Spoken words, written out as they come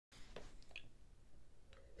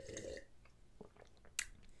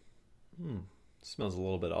Smells a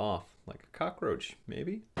little bit off, like a cockroach,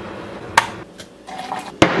 maybe?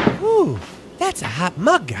 Ooh, that's a hot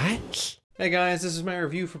mug, guy. Hey guys, this is my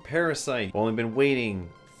review for Parasite. I've only been waiting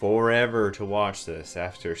forever to watch this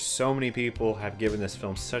after so many people have given this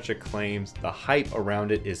film such acclaim. The hype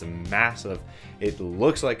around it is massive. It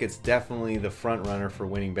looks like it's definitely the front runner for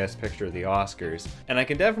winning Best Picture at the Oscars. And I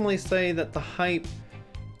can definitely say that the hype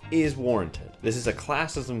is warranted. This is a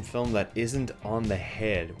classism film that isn't on the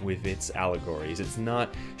head with its allegories. It's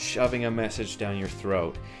not shoving a message down your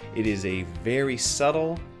throat. It is a very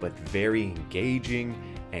subtle but very engaging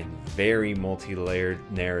and very multi-layered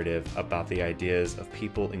narrative about the ideas of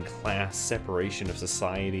people in class, separation of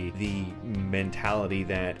society, the mentality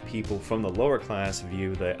that people from the lower class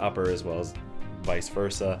view the upper as well as vice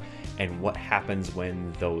versa, and what happens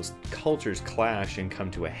when those cultures clash and come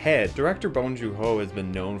to a head. Director Bong Joon-ho has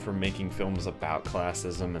been known for making films about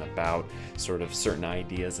classism and about sort of certain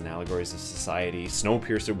ideas and allegories of society.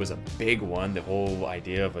 Snowpiercer was a big one, the whole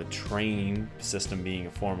idea of a train system being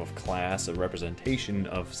a form of class, a representation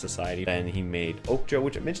of society. Then he made Okja,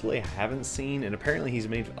 which admittedly I haven't seen, and apparently he's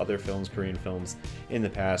made other films, Korean films, in the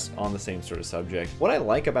past on the same sort of subject. What I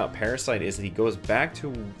like about Parasite is that he goes back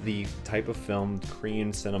to the type of film,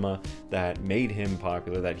 Korean cinema, that made him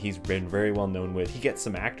popular, that he's been very well known with. He gets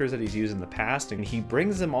some actors that he's used in the past and he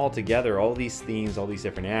brings them all together, all these themes, all these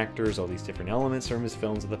different actors, all these different elements from his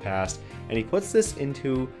films of the past, and he puts this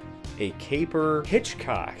into a caper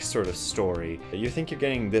Hitchcock sort of story. You think you're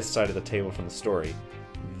getting this side of the table from the story,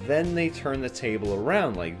 then they turn the table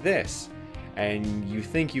around like this, and you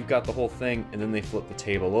think you've got the whole thing, and then they flip the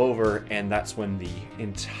table over, and that's when the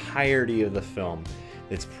entirety of the film,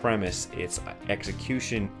 its premise, its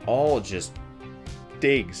execution, all just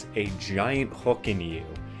digs a giant hook in you,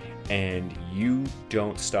 and you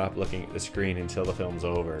don't stop looking at the screen until the film's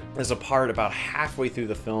over. There's a part about halfway through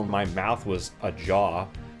the film, my mouth was ajar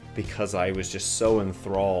because I was just so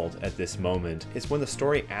enthralled at this moment. It's when the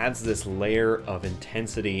story adds this layer of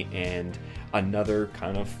intensity and another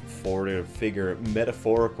kind of forward figure,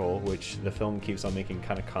 metaphorical, which the film keeps on making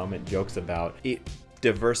kind of comment jokes about. It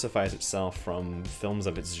diversifies itself from films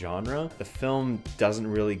of its genre. The film doesn't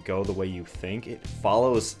really go the way you think. It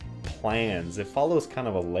follows plans. It follows kind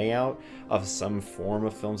of a layout of some form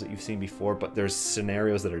of films that you've seen before, but there's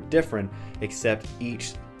scenarios that are different, except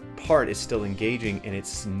each part is still engaging and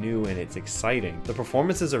it's new and it's exciting. The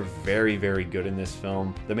performances are very, very good in this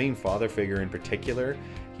film. The main father figure in particular,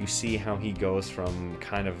 you see how he goes from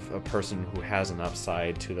kind of a person who has an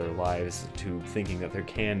upside to their lives to thinking that there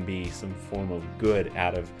can be some form of good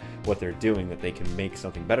out of what they're doing, that they can make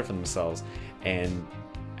something better for themselves. And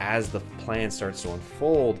as the plan starts to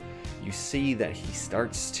unfold, you see that he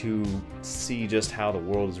starts to see just how the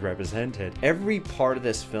world is represented. Every part of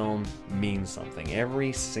this film means something.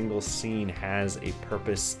 Every single scene has a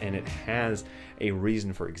purpose and it has a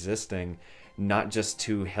reason for existing, not just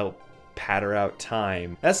to help patter out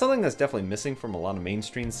time. That's something that's definitely missing from a lot of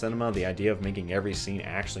mainstream cinema, the idea of making every scene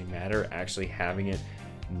actually matter, actually having it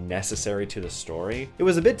necessary to the story. It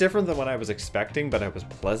was a bit different than what I was expecting, but I was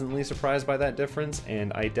pleasantly surprised by that difference,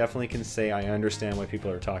 and I definitely can say I understand why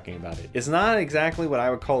people are talking about it. It's not exactly what I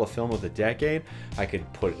would call a film of the decade. I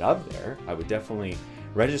could put it up there. I would definitely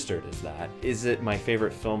register it as that. Is it my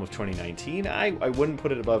favorite film of 2019? I wouldn't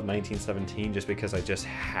put it above 1917 just because I just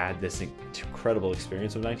had this incredible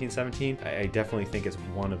experience with 1917. I definitely think it's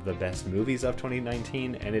one of the best movies of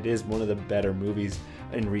 2019, and it is one of the better movies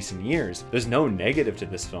in recent years. There's no negative to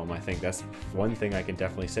this film. I think that's one thing I can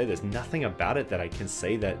definitely say. There's nothing about it that I can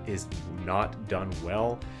say that is not done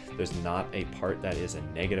well. There's not a part that is a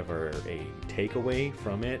negative or a takeaway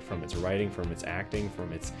from it, from its writing, from its acting,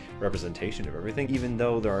 from its representation of everything. Even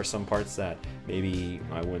though there are some parts that maybe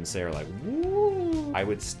I wouldn't say are like, woo, I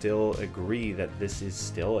would still agree that this is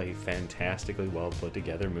still a fantastically well put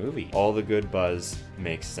together movie. All the good buzz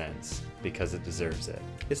makes sense because it deserves it.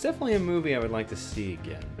 It's definitely a movie I would like to see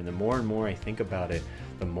again. And the more and more I think about it,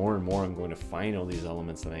 the more and more I'm going to find all these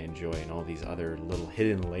elements that I enjoy and all these other little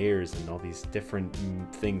hidden layers and all these different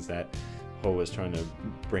things that Ho was trying to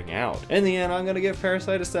bring out. In the end, I'm going to give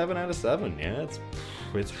Parasite a 7 out of 7. Yeah, it's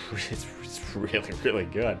really, really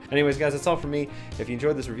good. Anyways, guys, that's all from me. If you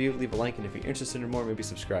enjoyed this review, leave a like, and if you're interested in more, maybe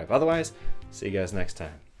subscribe. Otherwise, see you guys next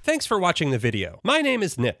time. Thanks for watching the video. My name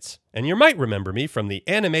is Nitz, and you might remember me from the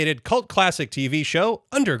animated cult classic TV show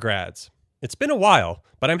Undergrads. It's been a while,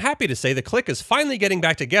 but I'm happy to say the Clique is finally getting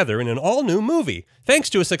back together in an all-new movie, thanks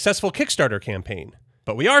to a successful Kickstarter campaign.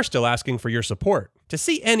 But we are still asking for your support. To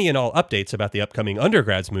see any and all updates about the upcoming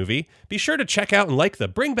Undergrads movie, be sure to check out and like the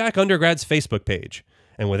Bring Back Undergrads Facebook page.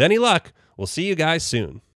 And with any luck, we'll see you guys soon.